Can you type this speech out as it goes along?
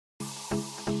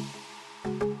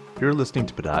You're listening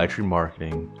to Podiatry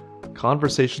Marketing,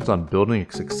 conversations on building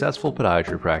a successful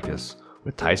podiatry practice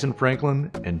with Tyson Franklin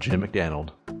and Jim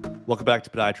McDaniel. Welcome back to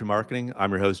Podiatry Marketing.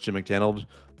 I'm your host, Jim McDaniel,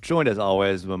 joined as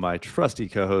always by my trusty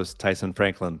co-host, Tyson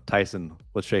Franklin. Tyson,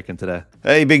 what's shaking today?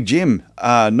 Hey, Big Jim.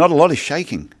 Not a lot of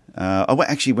shaking.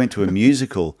 Actually went to a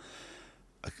musical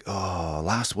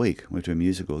last week. Went to a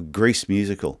musical, a Grease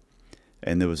musical,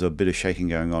 and there was a bit of shaking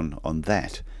going on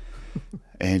that.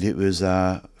 And it was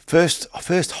first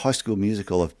high school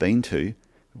musical I've been to,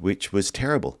 which was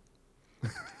terrible.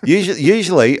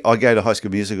 Usually I go to high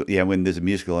school musical, when there's a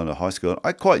musical in a high school.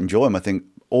 I quite enjoy them. I think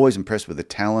always impressed with the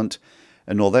talent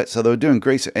and all that. So they were doing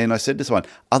Grease, and I said to someone,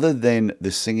 other than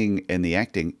the singing and the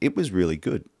acting, it was really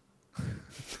good.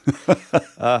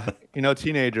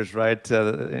 Teenagers, right?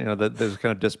 There's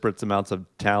kind of disparate amounts of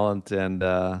talent, and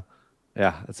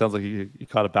it sounds like you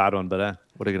caught a bad one, but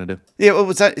what are you going to do? Yeah, well,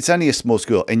 it's only a small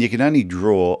school, and you can only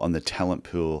draw on the talent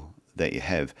pool that you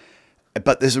have.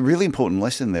 But there's a really important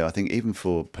lesson there, I think, even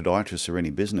for podiatrists or any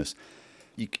business.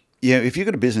 If you've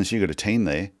got a business, you've got a team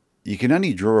there, you can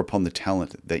only draw upon the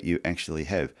talent that you actually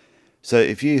have. So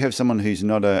if you have someone who's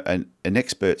not an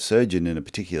expert surgeon in a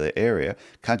particular area,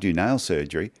 can't do nail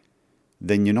surgery,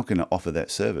 then you're not going to offer that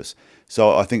service.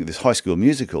 So I think this High School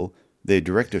Musical, their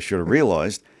director should have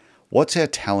realised, what's our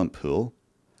talent pool?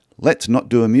 Let's not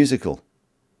do a musical.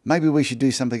 Maybe we should do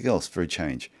something else for a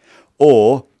change.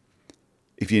 Or,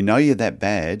 if you know you're that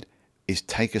bad, is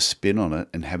take a spin on it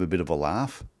and have a bit of a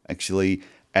laugh. Actually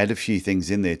add a few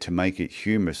things in there to make it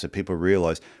humorous so people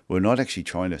realise we're not actually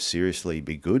trying to seriously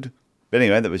be good. But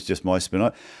anyway, that was just my spin on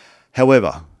it.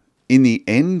 However, in the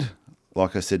end,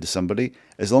 like I said to somebody,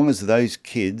 as long as those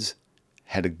kids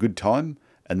had a good time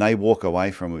and they walk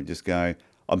away from it just going,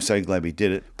 I'm so glad we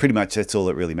did it. Pretty much that's all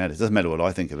that really matters. It doesn't matter what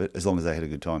I think of it, as long as they had a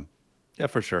good time. Yeah,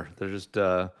 for sure. They're just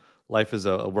life is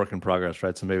a work in progress,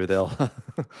 right? So maybe they'll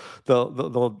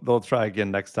they'll try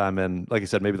again next time, and like you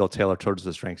said, maybe they'll tailor towards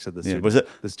the strengths of the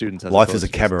students. Life is a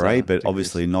cabaret, but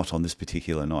obviously not on this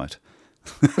particular night.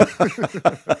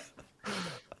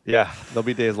 Yeah, there'll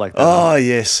be days like that. Oh,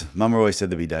 yes. Mum always said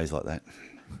there'd be days like that.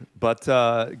 But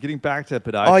getting back to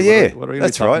podiatry. Oh, yeah. What are we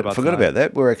That's right. about Forgot about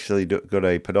that. We're actually got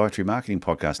a podiatry marketing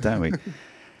podcast, don't we?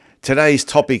 Today's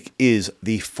topic is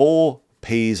the 4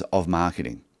 Ps of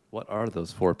marketing. What are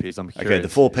those 4 Ps? I'm curious. Okay, the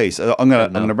 4 Ps. I'm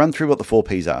going to run through what the 4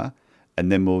 Ps are,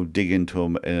 and then we'll dig into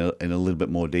them in a little bit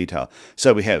more detail.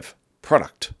 So we have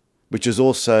product, which is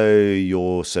also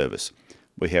your service.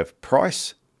 We have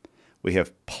price. We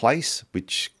have place,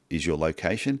 which is your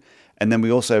location. And then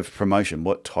we also have promotion,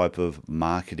 what type of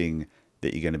marketing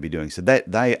that you're going to be doing. So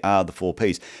they are the 4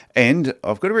 Ps. And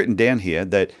I've got it written down here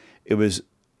that it was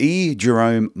E.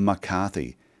 Jerome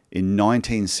McCarthy in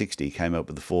 1960 came up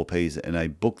with the 4 Ps in a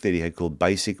book that he had called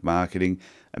Basic Marketing,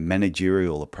 a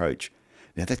Managerial Approach.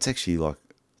 Now that's actually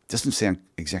doesn't sound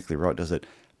exactly right, does it?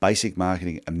 Basic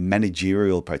Marketing, a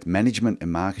Managerial Approach. Management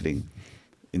and marketing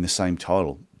in the same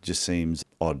title just seems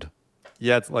odd.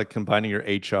 Yeah, it's like combining your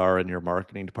HR and your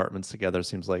marketing departments together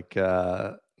seems like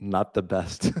not the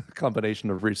best combination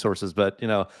of resources. But,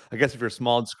 I guess if you're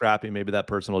small and scrappy, maybe that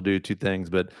person will do 2 things,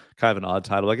 but kind of an odd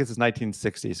title. I guess it's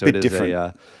 1960, so it is different.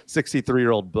 A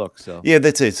 63-year-old book. So yeah,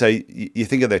 that's it. So you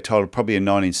think of that title, probably in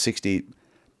 1960,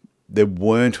 there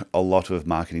weren't a lot of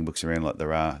marketing books around like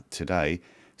there are today.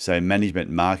 So management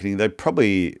and marketing, they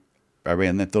probably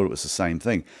around then thought it was the same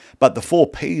thing. But the 4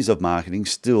 Ps of marketing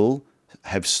still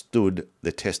have stood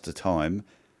the test of time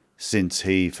since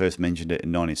he first mentioned it in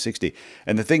 1960.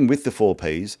 And the thing with the 4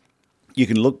 Ps, we're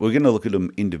going to look at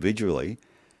them individually,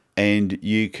 and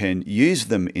you can use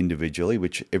them individually,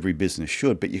 which every business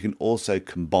should, but you can also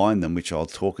combine them, which I'll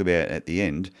talk about at the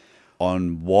end,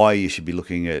 on why you should be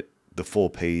looking at the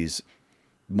 4 Ps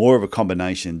more of a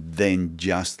combination than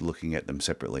just looking at them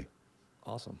separately.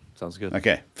 Awesome. Sounds good.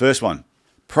 Okay, first one,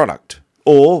 product,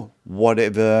 or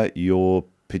whatever your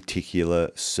particular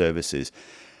services.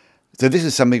 So this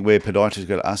is something where podiatrists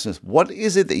got to ask us, what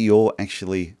is it that you're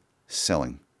actually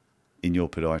selling in your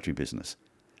podiatry business?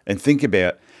 And think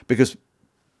about, because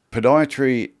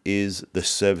podiatry is the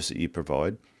service that you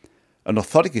provide, an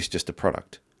orthotic is just a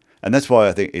product. And that's why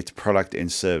I think it's product and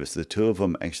service. The two of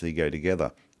them actually go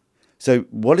together. So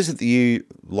what is it that you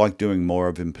like doing more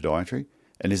of in podiatry?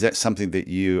 And is that something that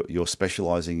you're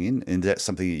specializing in? And is that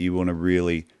something that you want to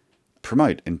really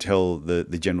promote and tell the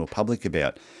general public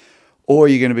about? Or are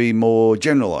you going to be more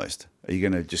generalized? Are you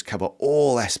going to just cover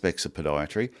all aspects of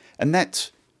podiatry? And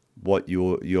that's what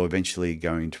you're eventually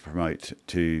going to promote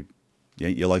to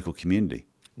your local community.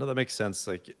 No, that makes sense.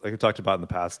 Like we talked about in the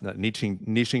past,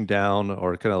 niching down,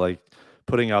 or kind of like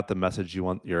putting out the message you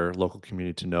want your local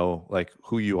community to know, like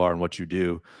who you are and what you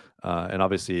do. And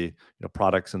obviously,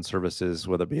 products and services,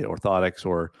 whether it be orthotics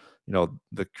or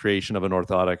the creation of an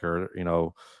orthotic,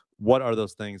 or what are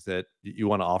those things that you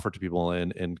want to offer to people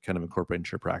and kind of incorporate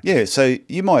into your Yeah, practice? so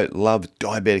you might love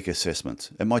diabetic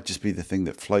assessments. It might just be the thing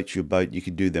that floats your boat. You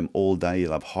could do them all day.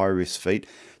 You'll have high risk feet.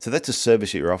 So that's a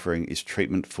service that you're offering, is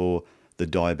treatment for the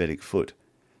diabetic foot.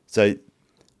 So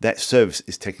that service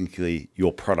is technically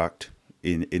your product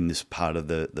in this part of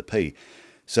the P.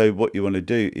 So what you want to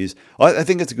do is, I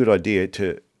think it's a good idea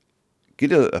to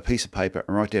get a piece of paper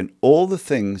and write down all the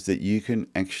things that you can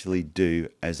actually do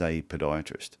as a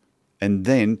podiatrist, and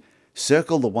then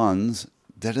circle the ones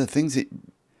that are things that,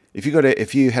 if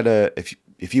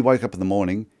you woke up in the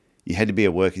morning, you had to be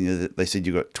at work, and they said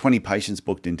you've got 20 patients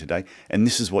booked in today, and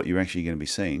this is what you're actually going to be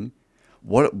seeing.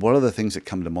 What are the things that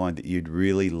come to mind that you'd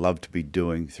really love to be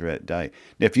doing throughout the day?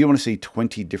 Now, if you want to see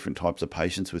 20 different types of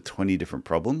patients with 20 different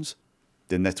problems,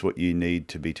 then that's what you need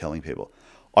to be telling people.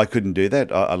 I couldn't do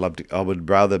that. I would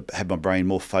rather have my brain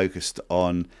more focused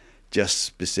on just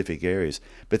specific areas.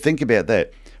 But think about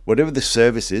that. Whatever the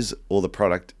service is or the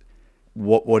product,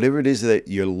 whatever it is that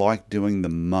you like doing the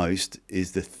most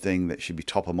is the thing that should be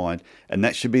top of mind. And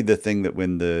that should be the thing that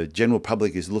when the general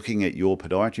public is looking at your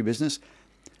podiatry business,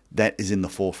 that is in the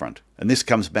forefront. And this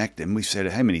comes back, and we've said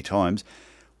it how many times,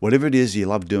 whatever it is you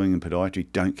love doing in podiatry,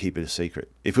 don't keep it a secret.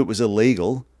 If it was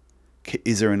illegal,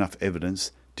 is there enough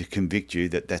evidence to convict you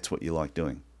that that's what you like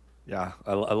doing? Yeah,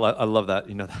 I love that.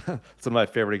 It's one of my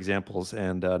favorite examples,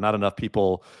 and not enough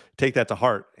people take that to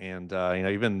heart. And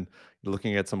even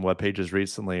looking at some web pages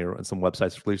recently, or some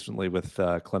websites recently with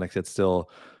clinics, it's still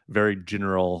very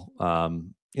general.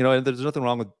 And there's nothing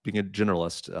wrong with being a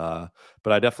generalist,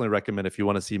 but I definitely recommend, if you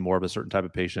want to see more of a certain type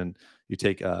of patient, you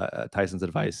take Tyson's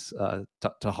advice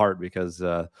to heart, because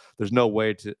there's no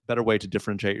better way to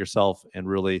differentiate yourself and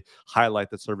really highlight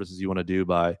the services you want to do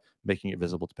by making it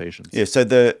visible to Yeah, patients. so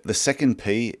the second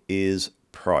P is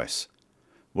price.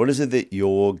 What is it that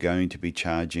you're going to be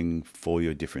charging for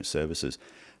your different services?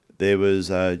 There was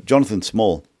Jonathan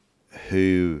Small,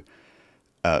 who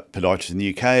podiatrist in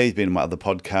the UK. He's been on my other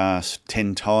podcast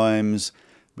 10 times.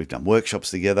 We've done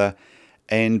workshops together.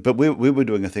 But we were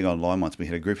doing a thing online once. We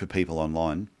had a group of people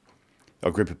online, a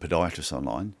group of podiatrists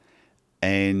online.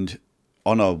 And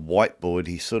on a whiteboard,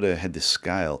 he sort of had this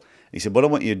scale. He said, what I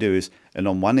want you to do is, and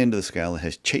on one end of the scale, it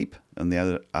has cheap. On the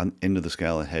other end of the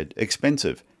scale, it had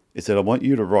expensive. It said, I want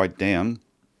you to write down,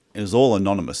 it was all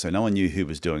anonymous, so no one knew who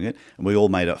was doing it. And we all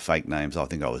made up fake names. I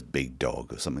think I was Big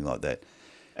Dog or something like that.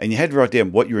 And you had to write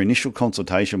down what your initial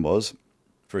consultation was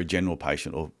for a general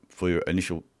patient, or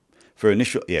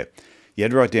yeah. You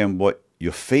had to write down what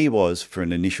your fee was for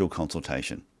an initial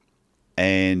consultation.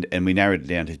 And we narrowed it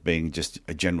down to being just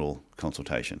a general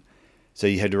consultation. So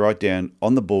you had to write down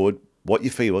on the board what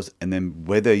your fee was, and then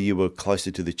whether you were closer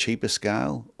to the cheaper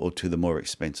scale or to the more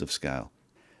expensive scale.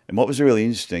 And what was really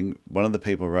interesting, one of the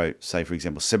people wrote, say, for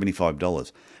example,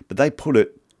 $75, but they put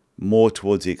it more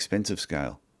towards the expensive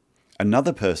scale.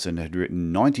 Another person had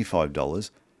written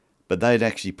 $95, but they'd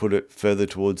actually put it further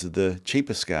towards the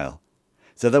cheaper scale.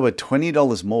 So they were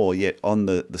 $20 more, yet on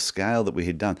the scale that we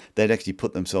had done, they'd actually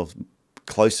put themselves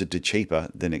closer to cheaper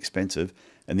than expensive,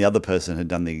 and the other person had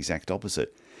done the exact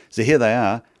opposite. So here they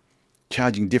are,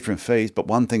 charging different fees, but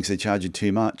one thinks they're charging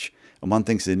too much, and one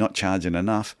thinks they're not charging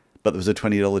enough, but there was a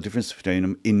 $20 difference between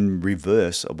them in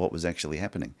reverse of what was actually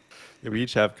happening. Yeah, we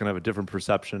each have kind of a different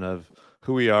perception of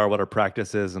who we are, what our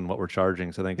practice is, and what we're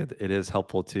charging. So I think it is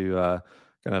helpful to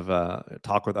kind of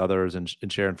talk with others and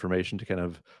share information to kind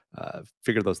of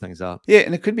figure those things out. Yeah,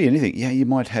 and it could be anything. Yeah, you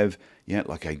might have,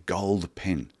 like a gold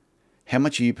pen. How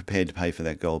much are you prepared to pay for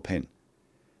that gold pen?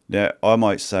 Now, I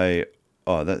might say,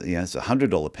 oh, it's a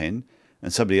 $100 pen,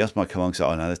 and somebody else might come along and say,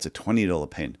 oh no, that's a $20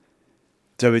 pen.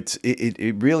 So it's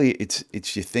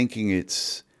your thinking,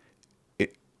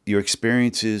 your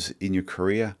experiences in your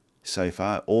career so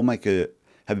far all have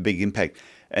a big impact.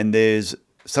 And there's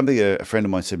something a friend of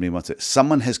mine said to me once, that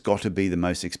someone has got to be the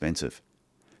most expensive.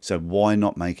 So why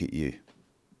not make it you?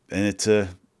 And it's a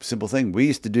simple thing. We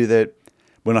used to do that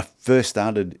when I first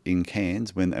started in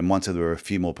Cairns, and once there were a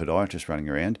few more podiatrists running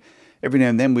around. Every now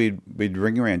and then we'd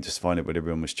ring around just to find out what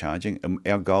everyone was charging. And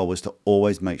our goal was to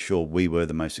always make sure we were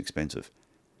the most expensive.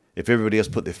 If everybody else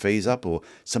put their fees up, or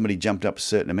somebody jumped up a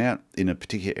certain amount in a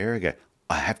particular area,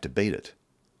 I have to beat it.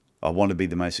 I want to be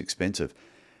the most expensive.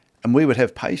 And we would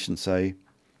have patients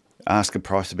ask a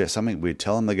price about something. We'd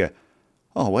tell them, they go,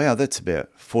 oh, wow, that's about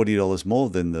 $40 more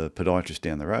than the podiatrist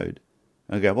down the road.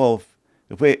 And I go, well,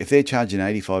 if they're charging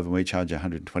 $85 and we charge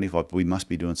 $125, we must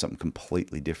be doing something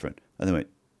completely different. And they went,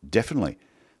 definitely.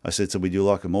 I said, so would you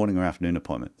like a morning or afternoon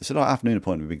appointment? They said, oh, afternoon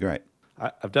appointment would be great.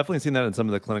 I've definitely seen that in some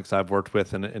of the clinics I've worked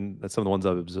with, and some of the ones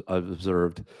I've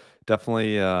observed.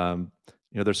 Definitely,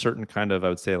 there's certain kind of, I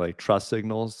would say, like trust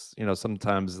signals.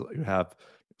 Sometimes you have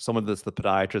someone that's the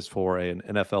podiatrist for an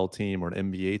NFL team or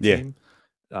an NBA Yeah. team.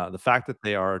 The fact that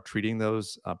they are treating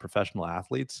those professional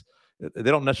athletes, they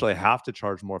don't necessarily have to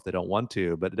charge more if they don't want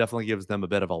to, but it definitely gives them a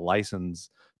bit of a license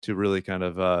to really kind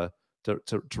of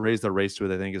to raise their rates to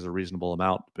what I think is a reasonable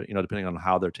amount, but depending on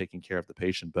how they're taking care of the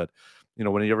patient. But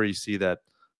whenever you see that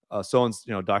so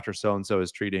and Doctor So and So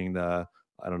is treating the,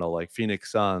 I don't know, like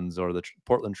Phoenix Suns or the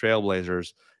Portland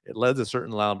Trailblazers, it lends a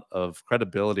certain amount of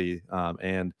credibility.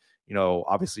 And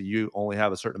obviously you only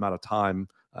have a certain amount of time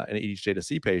in each day to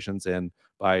see patients, and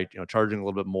by charging a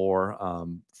little bit more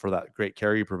for that great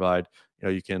care you provide,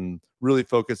 you can really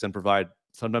focus and provide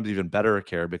sometimes even better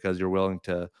care because you're willing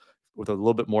to, with a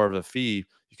little bit more of a fee,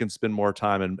 you can spend more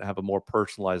time and have a more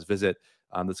personalized visit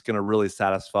that's going to really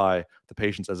satisfy the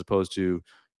patients, as opposed to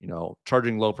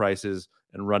charging low prices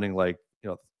and running like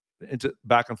into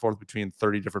back and forth between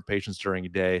 30 different patients during a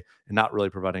day and not really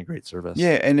providing great service.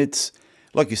 Yeah, and it's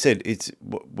like you said,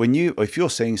 when if you're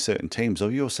seeing certain teams or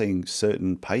you're seeing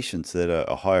certain patients that are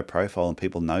a higher profile and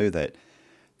people know that,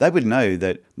 they would know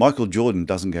that Michael Jordan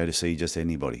doesn't go to see just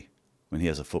anybody when he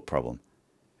has a foot problem.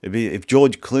 If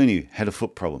George Clooney had a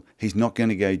foot problem, he's not going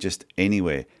to go just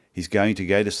anywhere. He's going to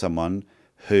go to someone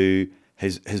who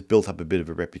has built up a bit of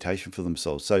a reputation for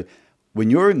themselves. So when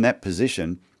you're in that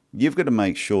position, you've got to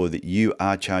make sure that you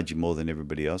are charging more than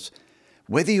everybody else.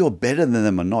 Whether you're better than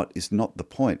them or not is not the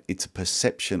point. It's a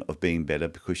perception of being better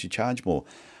because you charge more.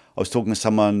 I was talking to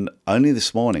someone only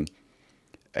this morning,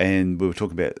 and we were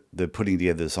talking about the putting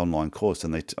together this online course,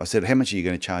 and I said, "How much are you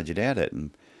going to charge it out at?"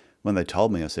 And when they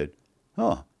told me, I said,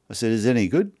 "Oh," I said, "Is it any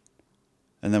good?"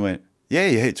 And they went, "Yeah,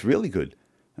 it's really good."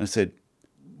 And I said,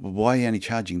 "Well, why are you only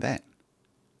charging that?"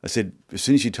 I said, "As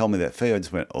soon as you told me that fee, I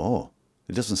just went, oh,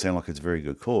 it doesn't sound like it's a very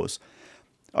good course."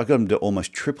 I got them to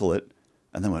almost triple it,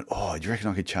 and they went, "Oh, do you reckon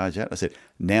I could charge that?" I said,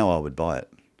 "Now I would buy it."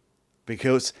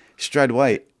 Because straight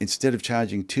away, instead of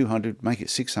charging 200, make it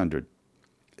 600.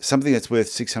 Something that's worth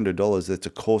 $600, that's a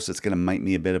course that's going to make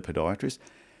me a better podiatrist,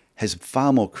 has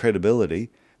far more credibility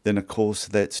than a course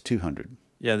that's 200.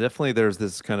 Yeah, definitely. There's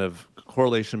this kind of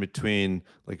correlation between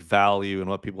like value and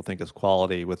what people think is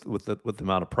quality with the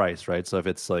amount of price, right? So if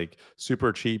it's like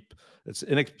super cheap, it's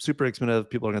super expensive,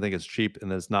 people are gonna think it's cheap,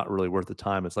 and it's not really worth the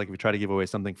time. It's like if you try to give away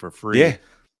something for free, Yeah.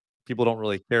 people don't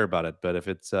really care about it. But if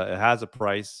it has a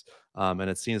price, and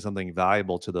it's seen as something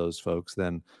valuable to those folks,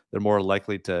 then they're more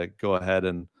likely to go ahead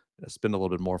and spend a little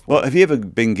bit more Well, for have you ever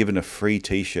been given a free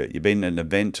T-shirt? You've been at an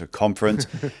event, a conference,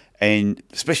 it. and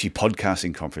especially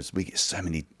podcasting conference, we get so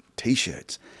many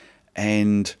T-shirts.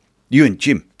 And you and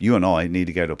Jim, you and I need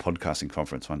to go to a podcasting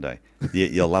conference one day.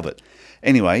 You'll love it.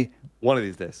 Anyway, One of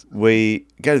these days. we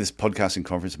go to this podcasting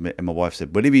conference, and my wife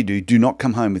said, "Whatever you do, do not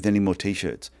come home with any more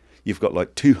T-shirts. You've got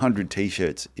like 200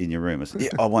 T-shirts in your room." I said, "Yeah,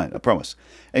 I won't, I promise."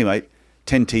 Anyway,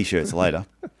 10 T-shirts later.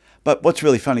 But what's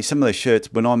really funny, some of those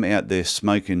shirts, when I'm out there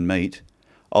smoking meat,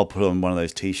 I'll put on one of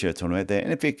those T-shirts when I'm out there,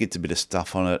 and if it gets a bit of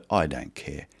stuff on it, I don't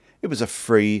care. It was a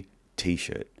free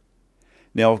T-shirt.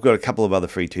 Now, I've got a couple of other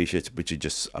free T-shirts, which are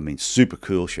just, super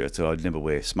cool shirts that I'd never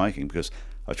wear smoking because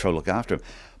I try to look after them.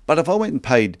 But if I went and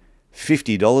paid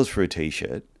 $50 for a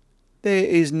T-shirt, there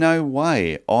is no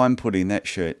way I'm putting that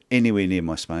shirt anywhere near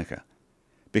my smoker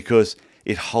because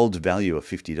it holds value of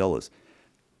 $50,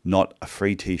 not a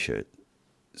free T-shirt.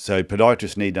 So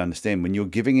podiatrists need to understand when you're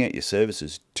giving out your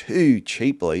services too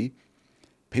cheaply,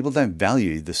 people don't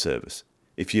value the service.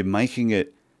 If you're making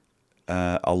it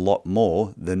a lot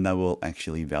more, then they will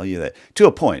actually value that to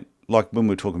a point. Like when we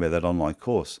were talking about that online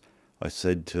course, I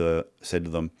said to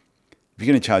them, if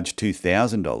you're going to charge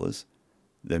 $2,000,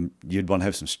 then you'd want to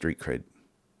have some street cred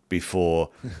before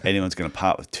anyone's going to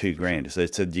part with $2,000. So I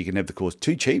said you can have the course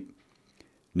too cheap,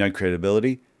 no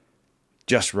credibility,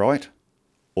 just right,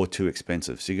 or too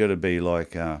expensive. So you got to be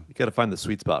like You got to find the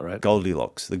sweet spot, right?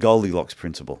 Goldilocks, the Goldilocks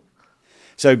principle.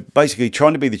 So basically,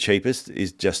 trying to be the cheapest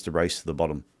is just a race to the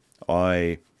bottom.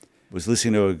 I was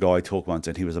listening to a guy talk once,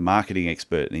 and he was a marketing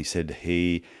expert, and he said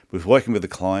he was working with a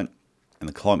client, and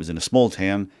the client was in a small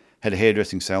town, had a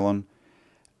hairdressing salon,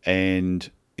 and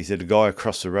he said a guy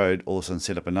across the road all of a sudden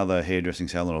set up another hairdressing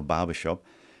salon or barber shop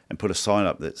and put a sign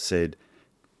up that said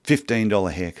 $15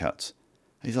 haircuts.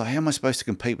 He's like, how am I supposed to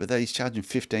compete with that? He's charging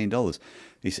 $15.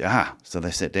 He said, so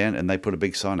they sat down and they put a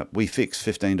big sign up. We fix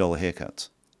 $15 haircuts.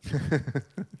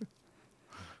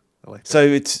 I like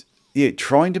that. So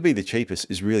trying to be the cheapest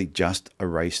is really just a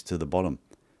race to the bottom.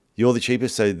 You're the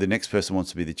cheapest, so the next person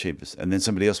wants to be the cheapest, and then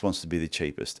somebody else wants to be the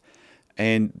cheapest.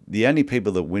 And the only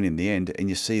people that win in the end, and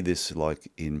you see this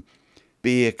like in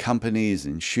beer companies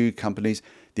and shoe companies.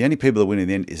 The only people that win in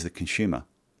the end is the consumer.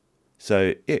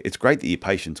 So yeah, it's great that your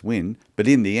patients win, but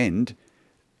in the end,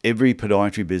 every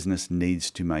podiatry business needs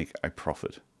to make a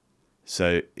profit.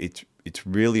 So it's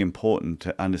really important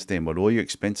to understand what all your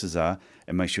expenses are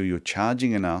and make sure you're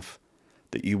charging enough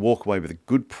that you walk away with a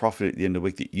good profit at the end of the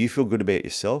week, that you feel good about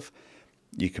yourself.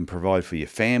 You can provide for your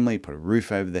family, put a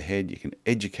roof over the head, you can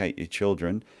educate your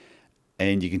children,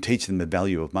 and you can teach them the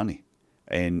value of money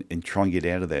and try and get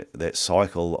out of that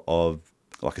cycle of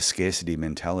like a scarcity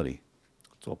mentality.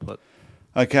 That's all put.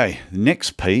 Okay, the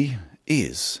next P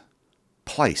is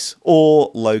place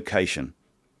or location.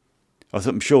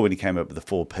 I'm sure when he came up with the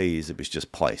 4 Ps, it was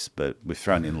just place, but we've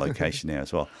thrown in location now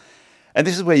as well. And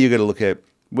this is where you've got to look at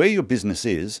where your business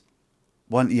is.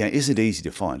 One, is it easy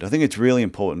to find? I think it's really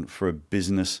important for a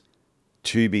business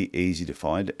to be easy to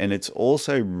find. And it's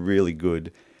also really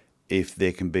good if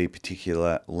there can be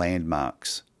particular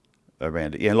landmarks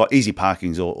around it. Like easy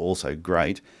parking is also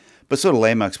great, but sort of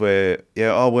landmarks where,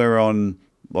 we're on,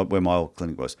 where my old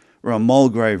clinic was. We're on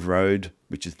Mulgrave Road,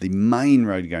 which is the main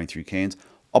road going through Cairns,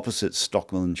 opposite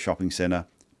Stockland Shopping Centre,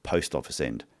 post office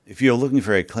end. If you're looking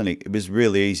for a clinic, it was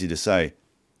really easy to say,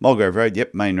 Mulgrave Road,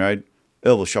 yep, main road,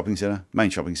 Earlville Shopping Centre, main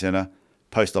shopping centre,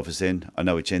 post office end, I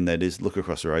know which end that is, look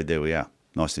across the road, there we are.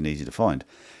 Nice and easy to find.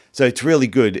 So it's really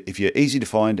good if you're easy to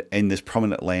find and there's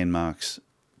prominent landmarks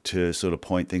to sort of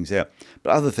point things out.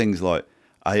 But other things like,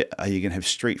 are you going to have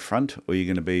street front, or are you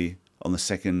going to be on the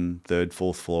second, third,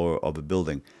 fourth floor of a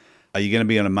building? Are you going to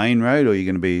be on a main road, or are you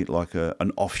going to be like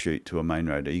an offshoot to a main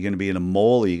road? Are you going to be in a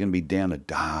mall, or are you going to be down a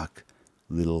dark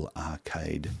little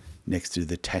arcade next to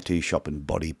the tattoo shop and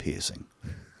body piercing?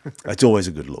 It's always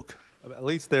a good look. At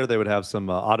least there they would have some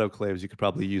autoclaves you could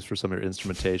probably use for some of your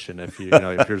instrumentation if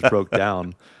if yours broke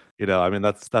down. I mean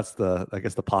that's the, I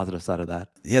guess, the positive side of that.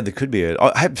 Yeah, there could be.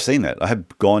 I have seen that. I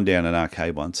have gone down an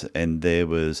arcade once, and there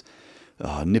was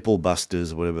nipple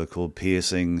busters, whatever they're called,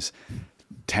 piercings,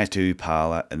 tattoo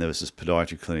parlor, and there was this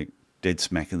podiatry clinic dead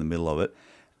smack in the middle of it,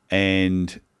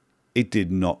 and it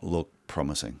did not look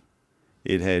promising.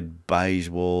 It had beige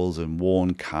walls and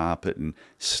worn carpet and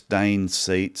stained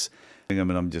seats. I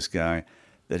mean, I'm just going,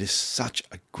 that is such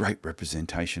a great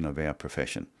representation of our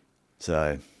profession.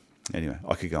 So anyway,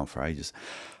 I could go on for ages.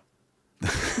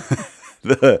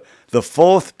 The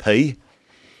 4th P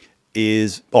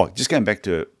is, just going back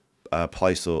to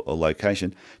place or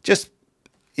location. Just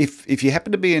if you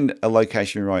happen to be in a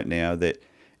location right now that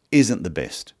isn't the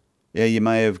best. Yeah, you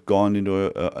may have gone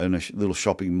into a little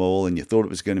shopping mall and you thought it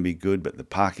was going to be good, but the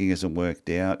parking hasn't worked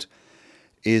out.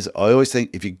 I always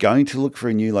think if you're going to look for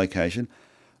a new location,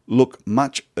 look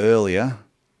much earlier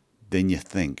than you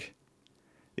think.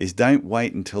 Don't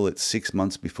wait until it's 6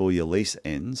 months before your lease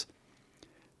ends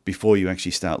before you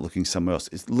actually start looking somewhere else.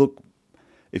 If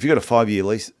you've got a 5-year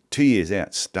lease, 2 years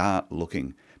out, start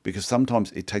looking, because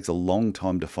sometimes it takes a long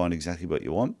time to find exactly what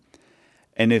you want.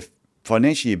 And if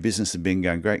financially your business has been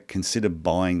going great, consider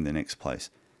buying the next place.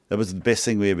 That was the best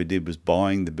thing we ever did, was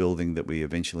buying the building that we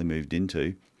eventually moved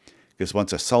into, because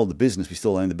once I sold the business, we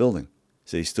still own the building.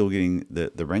 So you're still getting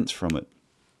the rents from it.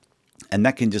 And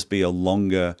that can just be a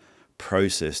longer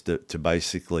process to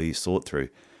basically sort through.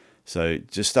 So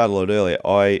just start a lot earlier.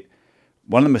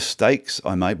 One of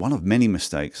many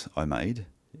mistakes I made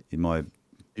in my...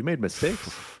 You made mistakes?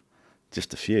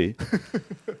 Just a few.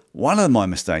 One of my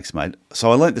mistakes, mate.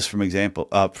 So I learnt this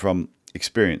from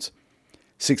experience.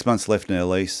 6 months left in our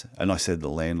lease, and I said to the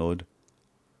landlord,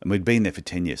 and we'd been there for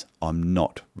 10 years, I'm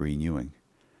not renewing.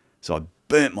 So I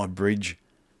burnt my bridge,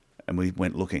 and we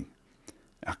went looking.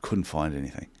 I couldn't find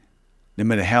anything. No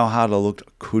matter how hard I looked,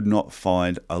 I could not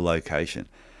find a location.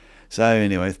 So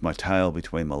anyway, with my tail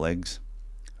between my legs,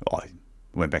 I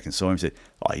went back and saw him and said,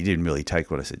 you didn't really take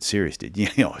what I said serious, did you?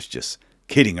 I was just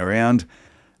kidding around,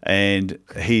 and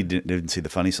he didn't see the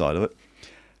funny side of it.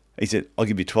 He said, I'll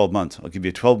give you 12 months. I'll give you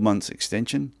a 12 months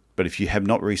extension, but if you have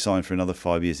not re-signed for another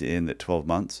 5 years at the end of that 12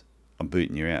 months, I'm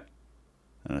booting you out.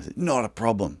 And I said, not a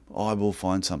problem. I will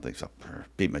find something. So I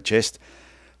beat my chest.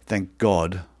 Thank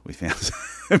God we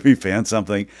found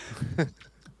something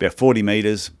about 40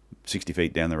 metres, 60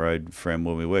 feet down the road from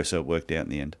where we were, so it worked out in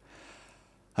the end.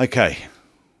 Okay,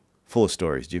 full of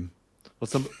stories, Jim.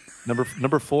 What's number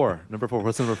 4? Number 4.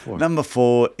 What's number 4? Number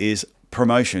 4 is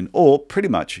promotion, or pretty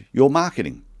much your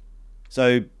marketing.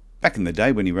 So back in the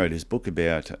day when he wrote his book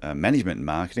about management and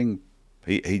marketing,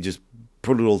 he just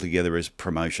put it all together as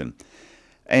promotion.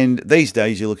 And these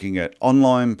days you're looking at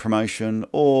online promotion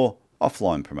or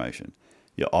offline promotion.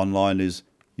 Your online is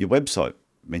your website.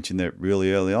 Mentioned that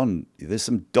really early on. There's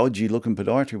some dodgy looking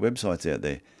podiatry websites out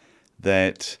there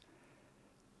that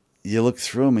you look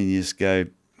through them and you just go,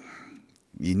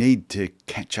 You need to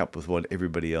catch up with what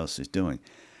everybody else is doing.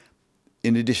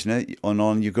 In addition,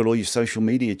 you've got all your social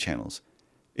media channels.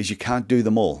 Is you can't do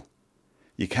them all.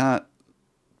 You can't.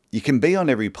 You can be on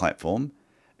every platform,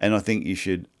 and I think you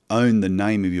should own the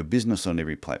name of your business on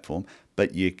every platform.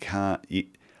 But you can't.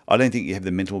 I don't think you have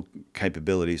the mental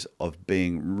capabilities of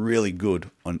being really good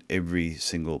on every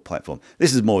single platform.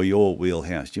 This is more your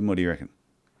wheelhouse, Jim. What do you reckon?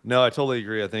 No, I totally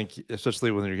agree. I think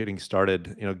especially when you're getting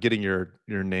started, getting your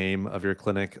name of your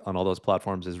clinic on all those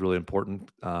platforms is really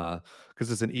important because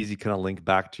it's an easy kind of link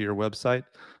back to your website.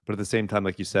 But at the same time,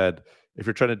 like you said, if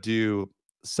you're trying to do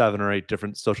 7 or 8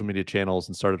 different social media channels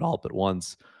and start it all up at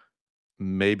once,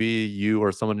 maybe you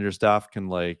or someone in your staff can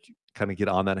like kind of get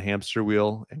on that hamster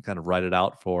wheel and kind of ride it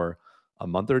out for a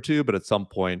month or two. But at some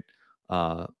point,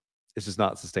 uh, it's just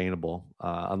not sustainable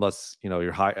unless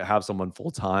have someone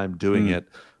full time doing Mm, it.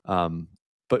 Um,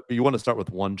 but you want to start with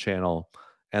one channel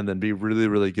and then be really,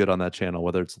 really good on that channel,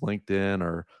 whether it's LinkedIn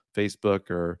or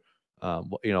Facebook or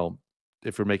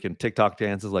if you're making TikTok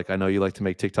dances, like I know you like to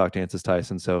make TikTok dances,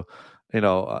 Tyson. So,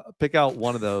 pick out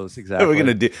one of those we're exactly.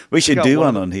 gonna do. We Pick should out do one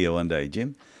of one the on here one day,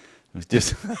 Jim. It's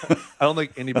just I don't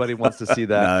think anybody wants to see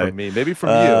that no, from me. Maybe from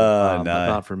you, but no.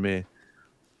 not from me.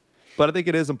 But I think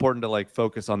it is important to like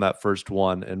focus on that first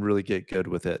one and really get good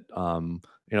with it.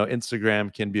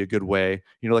 Instagram can be a good way.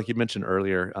 Like you mentioned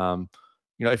earlier,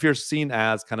 if you're seen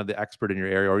as kind of the expert in your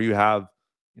area, or you have,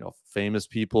 famous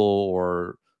people,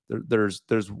 or there's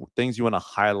things you want to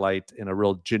highlight in a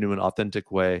real genuine,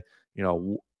 authentic way.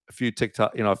 A few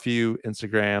TikTok, a few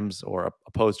Instagrams, or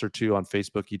a post or two on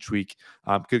Facebook each week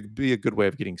could be a good way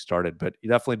of getting started. But you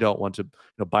definitely don't want to,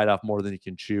 bite off more than you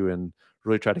can chew and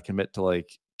really try to commit to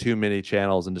like too many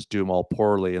channels and just do them all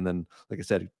poorly. And then, like I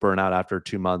said, burn out after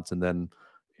 2 months. And then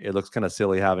it looks kind of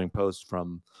silly having posts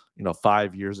from,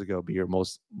 5 years ago be your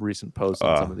most recent posts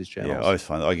on some of these Yeah, I channels. always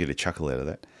find I get a chuckle out of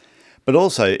that. But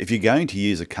also, if you're going to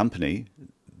use a company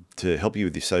to help you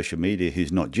with your social media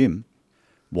who's not Jim,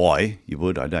 why you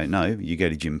would, I don't know. You go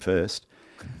to Jim first.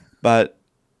 But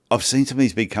I've seen some of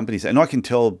these big companies, and I can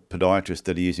tell podiatrists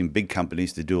that are using big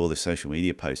companies to do all their social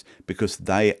media posts because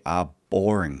they are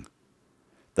boring.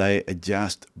 They are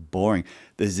just boring.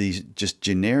 There's these just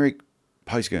generic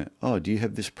posts going, oh, do you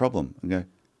have this problem? And go,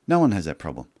 no one has that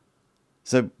problem.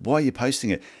 So why are you posting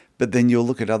it? But then you'll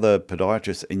look at other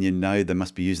podiatrists and you know they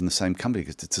must be using the same company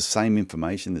because it's the same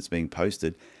information that's being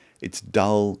posted. It's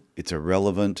dull, it's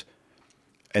irrelevant,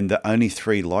 and the only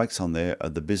 3 likes on there are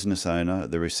the business owner,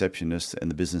 the receptionist, and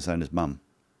the business owner's mum.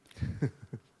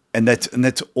 And that's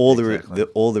all Exactly.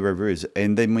 all there ever is.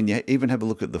 And then when you even have a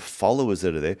look at the followers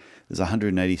that are there, there's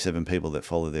 187 people that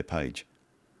follow their page.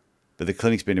 But the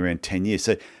clinic's been around 10 years.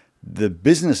 So the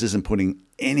business isn't putting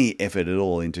any effort at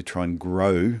all into try and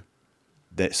grow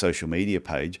that social media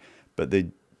page, but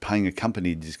they're paying a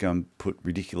company to just go and put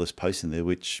ridiculous posts in there,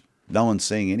 which no one's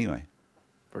seeing anyway.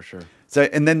 For sure. So,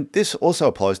 and then this also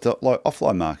applies to like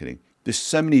offline marketing. There's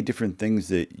so many different things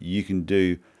that you can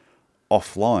do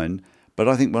offline, but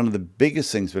I think one of the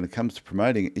biggest things when it comes to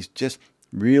promoting is just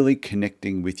really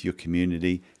connecting with your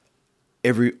community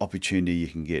every opportunity you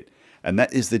can get. And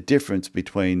that is the difference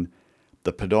between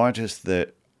the podiatrist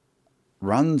that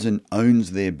runs and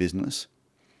owns their business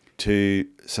to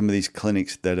some of these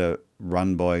clinics that are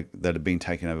that have been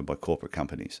taken over by corporate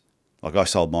companies. Like I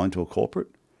sold mine to a corporate.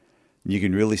 You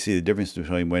can really see the difference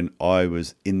between when I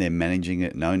was in there managing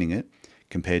it and owning it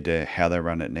compared to how they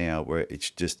run it now, where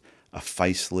it's just a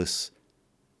faceless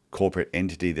corporate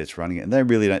entity that's running it. And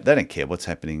they don't care what's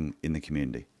happening in the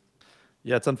community.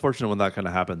 Yeah, it's unfortunate when that kind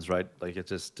of happens, right? Like it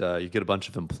just you get a bunch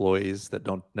of employees that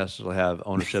don't necessarily have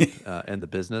ownership in the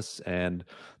business, and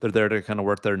they're there to kind of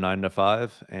work their 9 to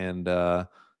 5, and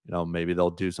maybe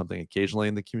they'll do something occasionally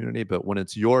in the community. But when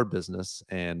it's your business,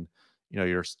 and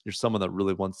you're someone that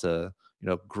really wants to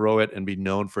grow it and be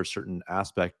known for a certain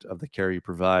aspect of the care you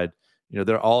provide,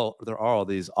 there are all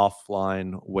these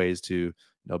offline ways to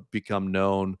become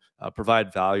known,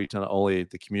 provide value to not only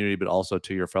the community but also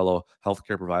to your fellow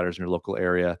healthcare providers in your local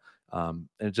area. And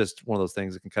it's just one of those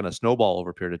things that can kind of snowball over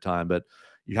a period of time, but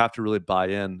you have to really buy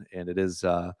in. And it is,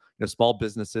 small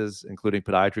businesses, including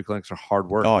podiatry clinics, are hard Oh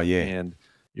work, yeah, and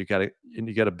you got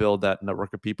to build that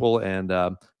network of people and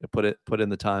put in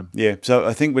the time. yeah. So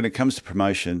I think when it comes to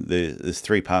promotion, there's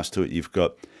 3 parts to it. You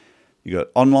got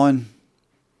online,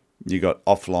 you got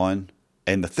offline,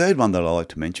 and the third one that I like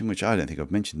to mention, which I don't think I've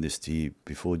mentioned this to you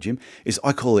before, Jim, is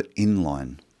I call it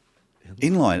inline.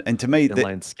 Inline, and to me,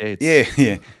 Inline skates. yeah,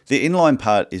 yeah, the inline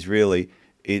part is really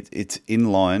it's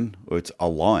inline or it's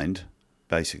aligned,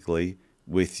 basically,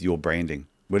 with your branding.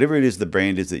 Whatever it is, the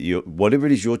brand is that whatever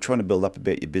it is you're trying to build up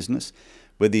about your business,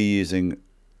 whether you're using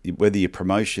whether your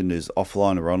promotion is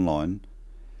offline or online,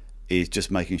 is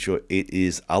just making sure it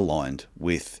is aligned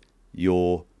with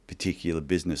your particular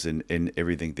business and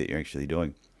everything that you're actually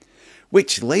doing.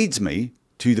 Which leads me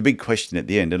to the big question at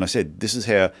the end. And I said, this is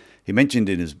how he mentioned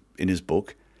in his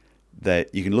book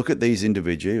that you can look at these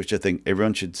individually, which I think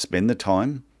everyone should spend the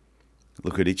time,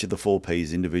 look at each of the 4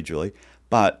 Ps individually.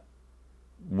 But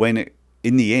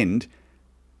in the end,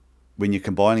 when you're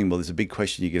combining, well, there's a big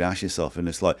question you could ask yourself, and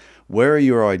it's like, where are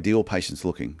your ideal patients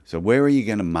looking? So where are you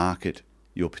going to market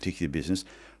your particular business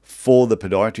for the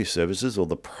podiatry services or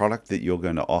the product that you're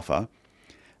going to offer?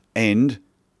 And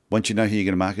once you know who you're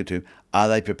going to market to, are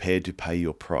they prepared to pay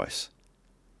your price?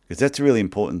 Because that's a really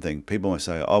important thing. People might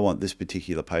say, I want this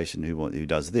particular patient who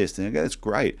does this. And I go, that's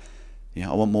great.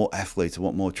 I want more athletes. I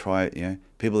want more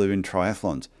people who are in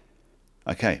triathlons.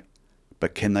 Okay,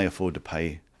 but can they afford to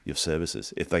pay your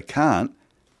services? If they can't,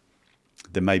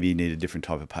 then maybe you need a different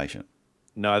type of patient.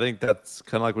 No, I think that's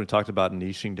kind of like when we talked about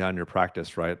niching down your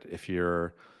practice, right? If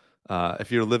you're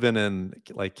living in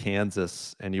like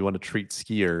Kansas and you want to treat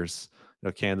skiers,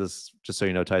 Kansas, just so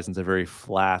you know, Tyson's a very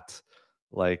flat,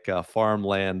 like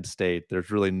farmland state.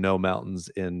 There's really no mountains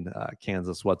in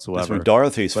Kansas whatsoever. That's where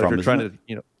Dorothy's but from. If you're trying to,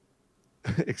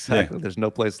 exactly, there's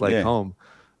no place like home.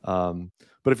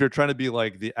 But if you're trying to be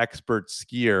like the expert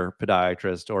skier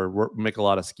podiatrist or make a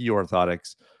lot of ski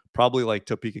orthotics, probably like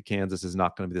Topeka, Kansas is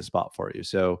not going to be the spot for you.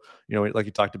 So, like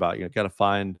you talked about, got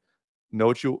to know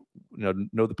what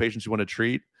know the patients you want to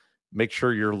treat, make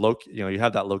sure you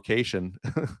have that location.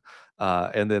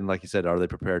 And then, like you said, are they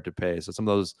prepared to pay? So some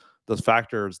of those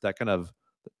factors, that kind of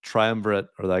triumvirate,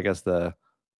 or I guess the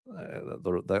kind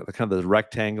of the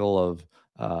rectangle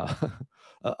of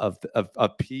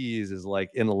P's is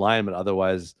like in alignment.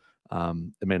 Otherwise,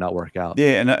 it may not work out.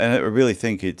 Yeah, and I really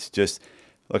think it's just,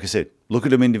 like I said, look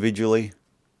at them individually,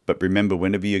 but remember,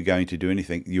 whenever you're going to do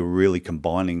anything, you're really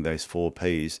combining those 4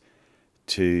 Ps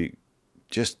to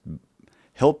just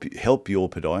help your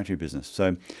podiatry business.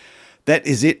 So that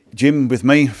is it, Jim, with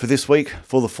me for this week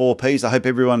for the 4 Ps. I hope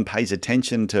everyone pays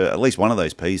attention to at least one of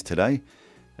those Ps today.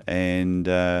 And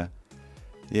I'll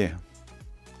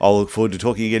look forward to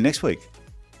talking again next week.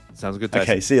 Sounds good, Tyson.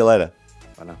 Okay, see you later.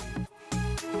 Bye now.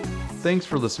 Thanks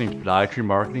for listening to Podiatry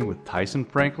Marketing with Tyson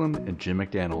Franklin and Jim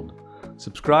McDaniel.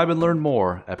 Subscribe and learn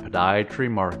more at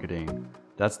Podiatry Marketing.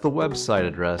 That's the website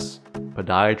address,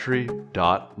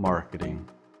 podiatry.marketing.